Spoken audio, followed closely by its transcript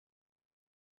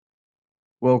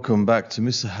Welcome back to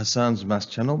Mr. Hassan's Maths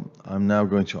channel. I'm now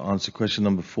going to answer question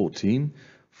number 14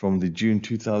 from the June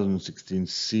 2016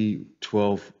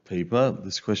 C12 paper.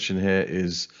 This question here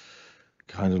is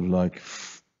kind of like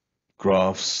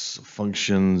graphs,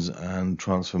 functions, and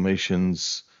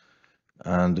transformations,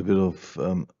 and a bit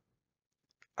of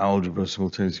algebra,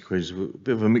 simultaneous equations, a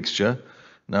bit of a mixture.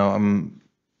 Now I'm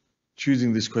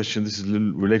choosing this question. This is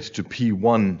related to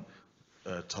P1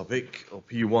 topic, or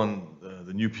P1,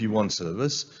 the new P1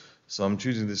 syllabus. So I'm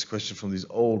choosing this question from these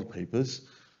old papers,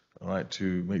 all right,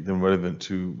 to make them relevant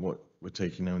to what we're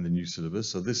taking now in the new syllabus.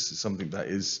 So this is something that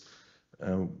is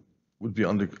would be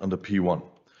under P1.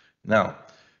 Now,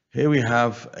 here we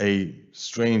have a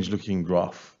strange looking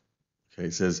graph. Okay,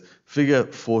 it says figure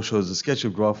 4 shows a sketch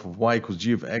of graph of y equals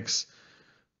g of x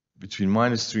between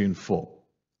 -3 and 4,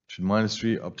 between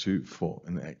 -3 up to 4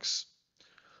 in x.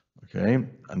 Okay,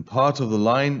 and part of the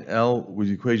line L with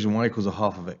the equation y equals a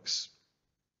half of x.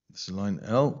 This is line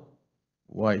L,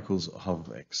 y equals a half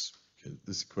of x. Okay,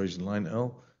 this equation line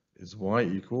L is y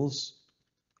equals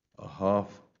a half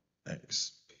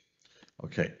x.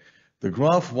 Okay, the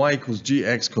graph y equals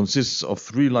gx consists of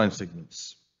 3 line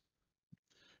segments.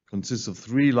 Consists of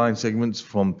 3 line segments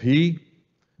from P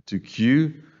to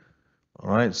Q. All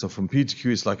right, so from P to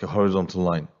Q it's like a horizontal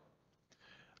line.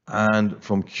 And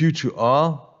from Q to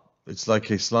R, it's like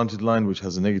a slanted line which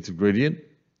has a negative gradient.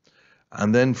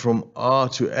 And then from R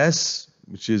to S,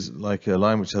 which is like a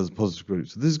line which has a positive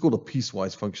gradient. So this is called a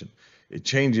piecewise function. It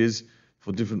changes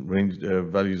for different range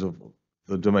values of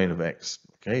the domain of x.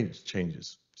 Okay, it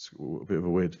changes. It's a bit of a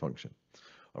weird function.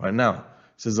 All right, now,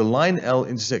 it says the line L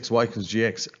intersects y equals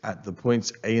gx at the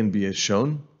points A and B as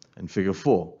shown in figure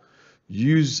 4.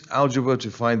 Use algebra to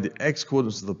find the x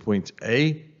coordinates of the point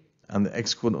A and the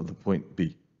x coordinate of the point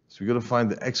B. So we've got to find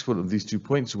the x coordinate of these 2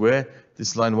 points where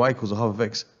this line y equals a half of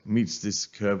x meets this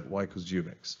curve y equals g of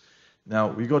x. Now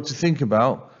we've got to think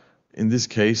about, in this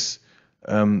case,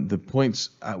 the points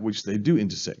at which they do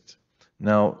intersect.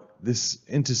 Now this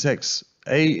intersects,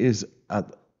 A is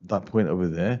at that point over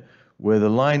there, where the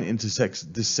line intersects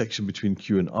this section between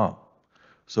Q and R.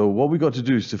 So what we've got to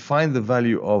do is to find the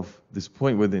value of this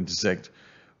point where they intersect.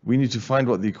 We need to find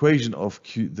what the equation of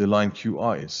the line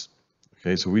QR is.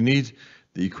 Okay, so we need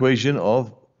the equation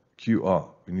of QR.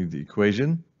 We need the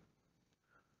equation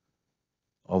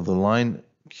of the line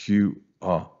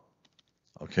QR.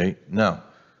 Okay, now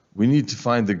we need to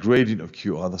find the gradient of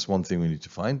QR. That's one thing we need to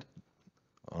find.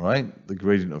 All right, the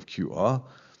gradient of QR.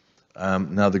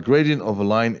 Now the gradient of a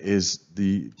line is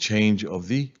the change of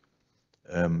the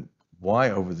y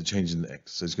over the change in the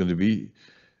x. So it's going to be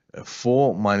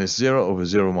 4 minus 0 over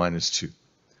 0 minus 2.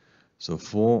 So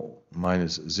 4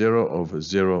 minus 0 over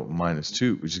 0 minus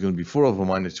 2, which is going to be 4 over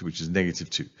minus 2, which is negative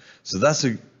 2. So that's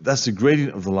the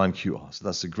gradient of the line QR. So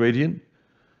that's the gradient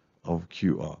of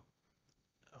QR.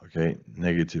 Okay,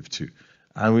 negative 2.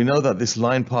 And we know that this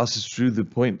line passes through the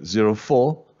point 0,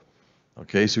 4.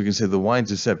 Okay, so we can say the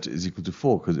y-intercept is equal to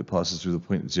 4 because it passes through the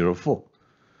point 0, 4.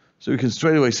 So we can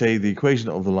straight away say the equation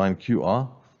of the line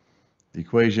QR, the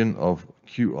equation of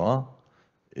QR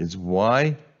is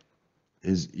y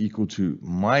is equal to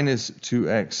minus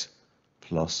 2x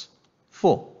plus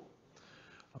 4. All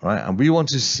right, and we want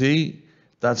to see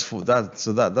that's going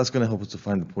to help us to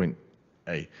find the point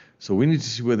A. So we need to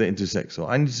see where they intersect. So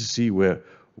I need to see where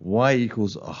y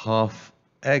equals a half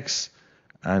x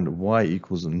and y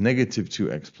equals negative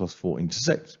 2x plus 4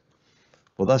 intersect.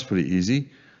 Well, that's pretty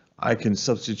easy. I can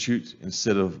substitute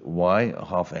instead of y a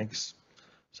half x.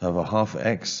 So I have a half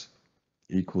x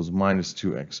equals minus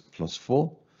 2x plus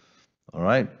 4. All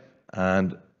right,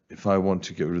 and if I want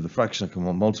to get rid of the fraction, I can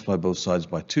multiply both sides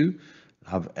by 2.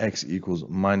 Have x equals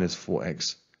minus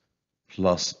 4x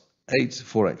plus 8.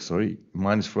 4x, sorry,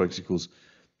 minus 4x equals,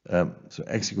 so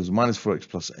x equals minus 4x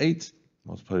plus 8.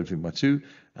 Multiply everything by 2.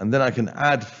 And then I can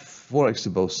add 4x to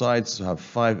both sides, so I have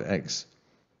 5x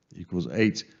equals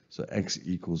 8. So x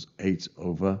equals 8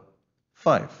 over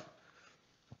 5.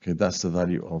 Okay, that's the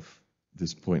value of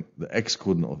this point, the x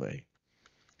coordinate of A.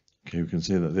 Okay, we can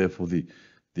say that therefore the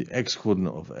x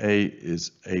coordinate of A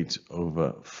is 8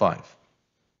 over 5.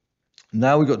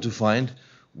 Now we've got to find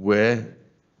what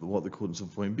the coordinates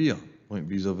of point B are. Point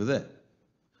B is over there.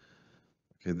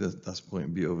 Okay, that's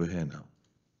point B over here now.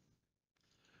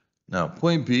 Now,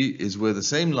 point B is where the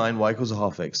same line, y equals a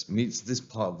half x, meets this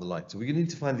part of the line. So we need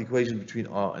to find the equation between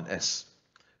R and S.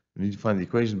 We need to find the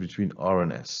equation between R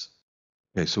and S.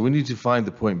 Okay, so we need to find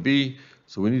the point B.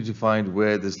 So we need to find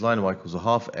where this line y equals a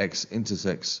half x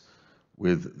intersects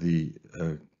with the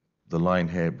line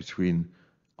here between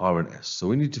R and S. So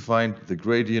we need to find the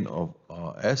gradient of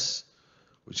RS,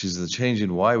 which is the change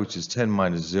in y, which is 10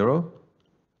 minus 0.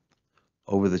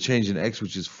 over the change in x,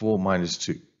 which is 4 minus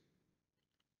 2.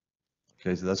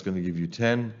 Okay, so that's going to give you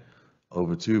 10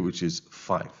 over 2, which is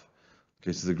 5.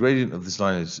 Okay, so the gradient of this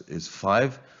line is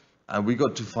 5, and we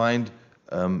got to find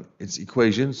its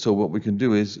equation. So what we can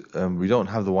do is, we don't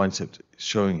have the y-intercept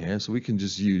showing here, so we can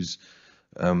just use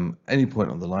any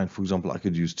point on the line. For example, I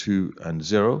could use 2 and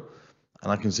 0,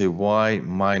 and I can say y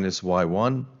minus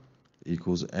y1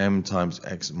 equals m times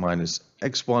x minus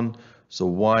x1. So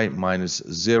y minus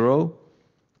 0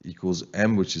 equals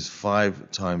m, which is 5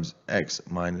 times x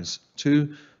minus 2.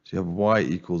 So you have y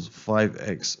equals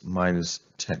 5x minus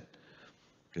 10.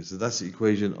 Okay, so that's the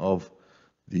equation of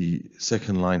the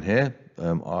second line here,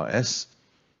 rs.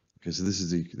 Okay, so this is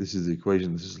the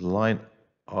equation. This is the line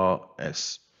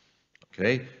rs.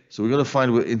 Okay, so we're going to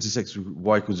find where it intersects with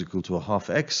y equal to a half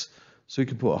x. So we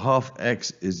can put a half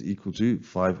x is equal to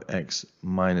 5x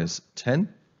minus 10.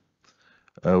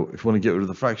 If we want to get rid of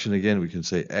the fraction again, we can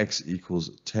say x equals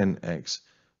 10x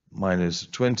minus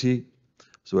 20.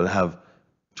 So we'll have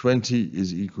 20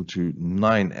 is equal to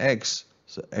 9x.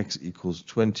 So x equals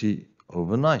 20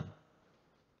 over 9.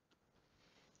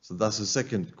 So that's the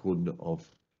second coordinate of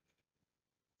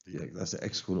that's the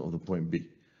x coordinate of the point B.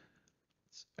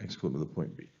 X coordinate of the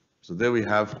point B. So there we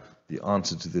have the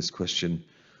answer to this question.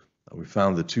 We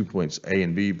found the 2 points A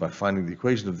and B by finding the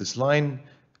equation of this line,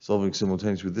 solving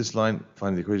simultaneously with this line,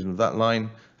 finding the equation of that line,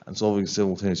 and solving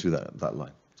simultaneously with that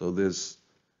line. So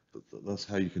that's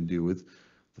how you can deal with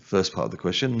the first part of the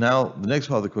question. Now, the next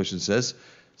part of the question says,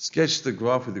 sketch the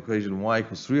graph with the equation y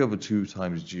equals 3 over 2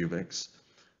 times g of x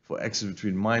for x is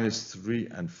between minus 3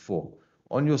 and 4.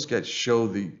 On your sketch, show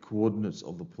the coordinates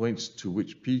of the points to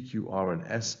which P, Q, R, and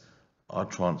S are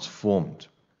transformed.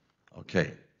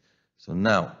 Okay, so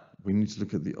now we need to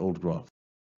look at the old graph.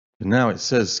 And now it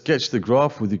says, sketch the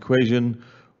graph with the equation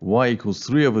y equals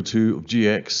 3 over 2 of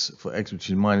gx for x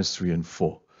between minus 3 and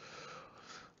 4.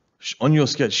 On your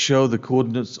sketch, show the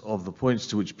coordinates of the points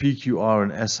to which P, Q, R,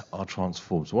 and S are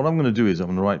transformed. So what I'm going to do is I'm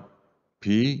going to write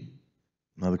P.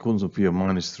 Now the coordinates of P are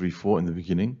minus 3, 4 in the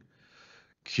beginning.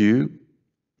 Q,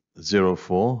 0,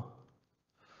 4.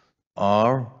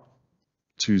 R,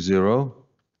 2, 0.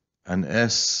 And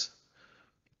S,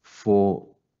 4,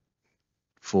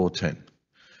 4, 10.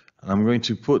 And I'm going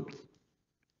to put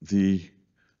the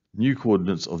new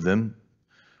coordinates of them.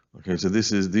 Okay, so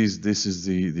this is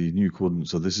the new coordinate.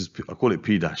 So this is, I call it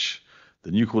P dash,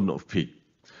 the new coordinate of P.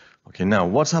 Okay, now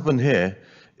what's happened here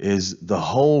is the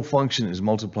whole function is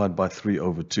multiplied by 3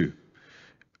 over 2.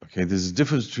 Okay, there's a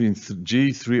difference between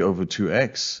g 3 over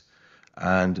 2x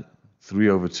and 3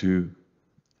 over 2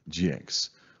 gx.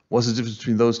 What's the difference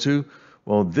between those two?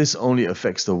 Well, this only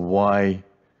affects the y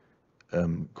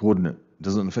coordinate. It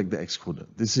doesn't affect the x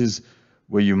coordinate. This is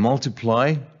where you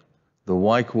multiply the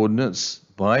y coordinates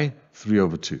by 3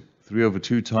 over 2. 3 over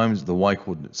 2 times the y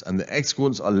coordinates. And the x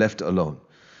coordinates are left alone.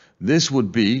 This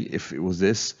would be, if it was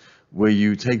this, where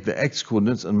you take the x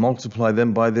coordinates and multiply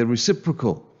them by the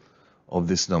reciprocal of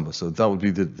this number. So that would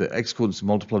be the x coordinates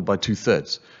multiplied by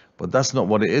 2/3. But that's not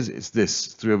what it is. It's this,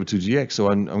 3 over 2 gx. So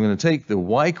I'm going to take the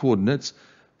y coordinates.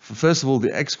 First of all,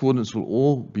 the x coordinates will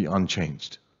all be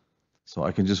unchanged. So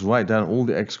I can just write down all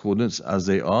the x coordinates as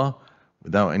they are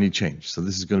without any change. So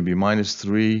this is going to be minus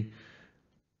 3,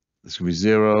 this is going to be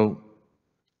 0,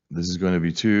 this is going to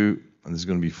be 2, and this is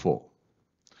going to be 4.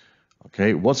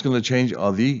 Okay, what's going to change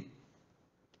are the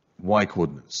y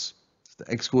coordinates.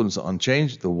 The x coordinates are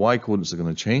unchanged, the y coordinates are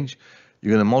going to change.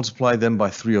 You're going to multiply them by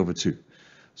 3 over 2.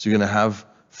 So you're going to have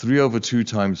 3 over 2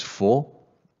 times 4,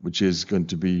 which is going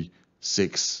to be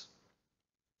 6.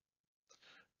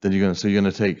 Then you're going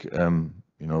to take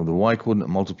the y coordinate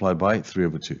multiplied by 3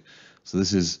 over 2. So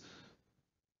this is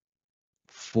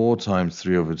 4 times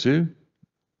 3 over 2,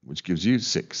 which gives you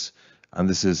 6. And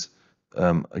this is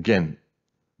again,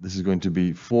 this is going to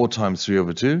be 4 times 3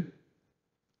 over 2,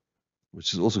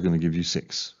 which is also going to give you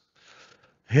 6.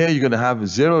 Here you're going to have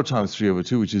 0 times 3 over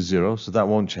 2, which is 0, so that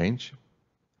won't change.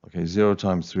 Okay, 0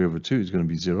 times 3 over 2 is going to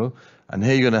be 0. And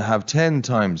here you're going to have 10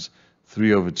 times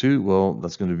 3 over 2, well,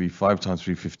 that's going to be 5 times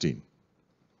 3, 15.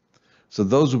 So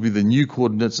those will be the new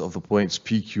coordinates of the points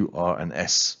P, Q, R, and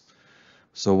S.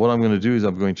 So what I'm going to do is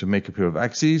I'm going to make a pair of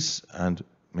axes and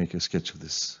make a sketch of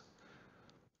this.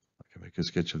 I can make a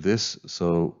sketch of this.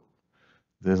 So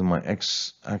there's my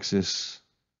x-axis,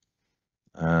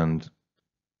 and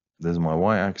there's my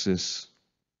y-axis.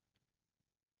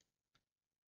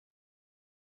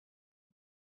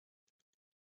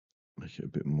 Make it a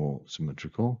bit more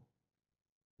symmetrical.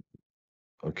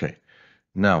 Okay.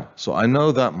 Now, so I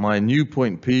know that my new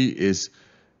point P is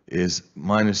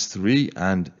minus 3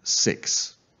 and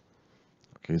 6.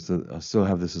 Okay, so I still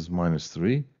have this as minus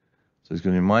 3. So So it's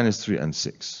going to be minus 3 and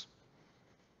 6.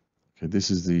 Okay,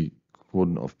 this is the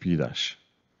coordinate of P dash,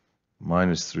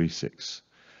 minus 3, 6.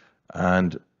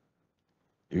 And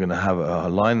you're going to have a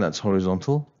line that's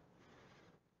horizontal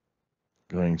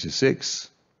going to 6.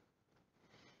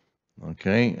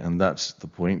 Okay, and that's the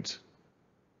point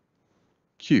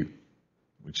Q,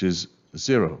 which is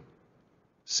 0,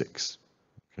 6.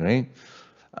 Okay,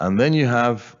 and then you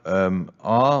have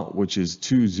R, which is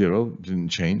 2, 0, didn't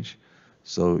change.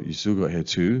 So you still got here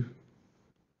 2,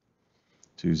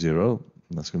 2, 0,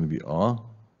 and that's going to be R.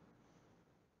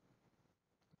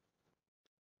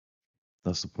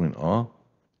 That's the point R,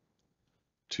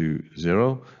 2,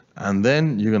 0. And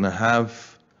then you're going to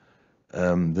have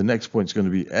the next point is going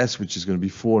to be S, which is going to be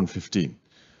 4 and 15.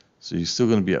 So you're still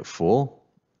going to be at 4.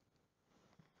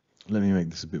 Let me make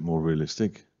this a bit more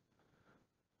realistic.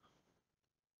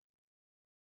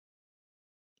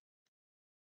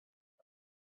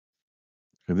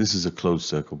 Okay, this is a closed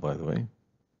circle, by the way.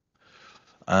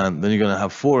 And then you're going to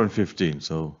have 4 and 15.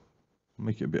 So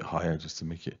make it a bit higher just to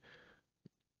make it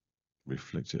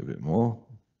reflect it a bit more.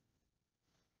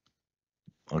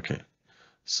 Okay,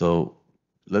 so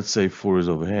let's say 4 is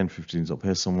over here and 15 is up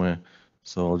here somewhere.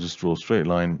 So I'll just draw a straight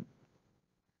line,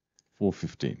 4,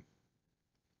 15.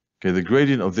 Okay, the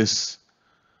gradient of this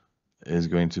is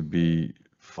going to be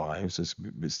 5, so it's a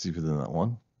bit steeper than that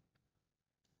one.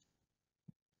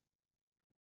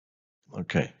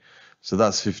 Okay, so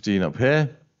that's 15 up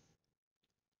here.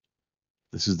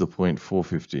 This is the point 4,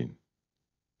 15,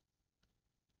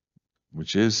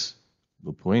 which is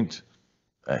the point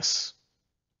S.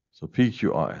 So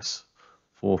PQRS,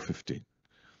 4, 15.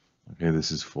 Okay,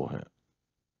 this is 4 here.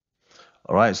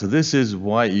 All right, so this is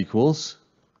y equals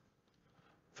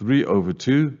 3 over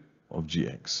 2 of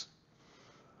gx.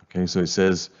 Okay, so it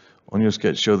says, on your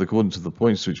sketch, show the coordinates of the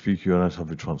points to which PQ and S have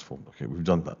been transformed. Okay, we've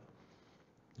done that.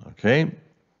 Okay,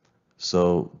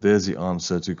 so there's the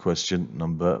answer to question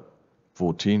number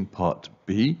 14, part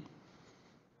B,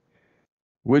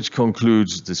 which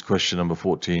concludes this question number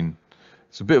 14.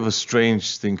 It's a bit of a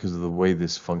strange thing because of the way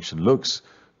this function looks,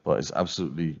 but it's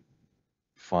absolutely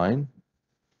fine.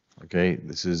 Okay,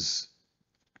 this is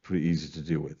pretty easy to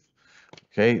deal with.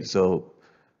 Okay, so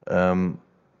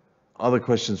other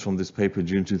questions from this paper,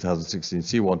 June 2016,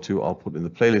 C12, I'll put in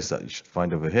the playlist that you should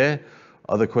find over here.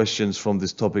 Other questions from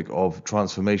this topic of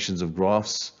transformations of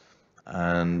graphs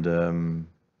and and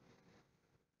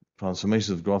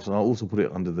I'll also put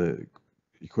it under the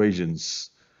equations,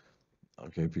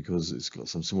 okay, because it's got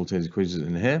some simultaneous equations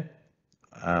in here.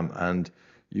 And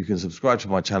you can subscribe to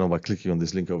my channel by clicking on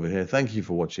this link over here. Thank you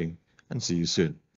for watching and see you soon.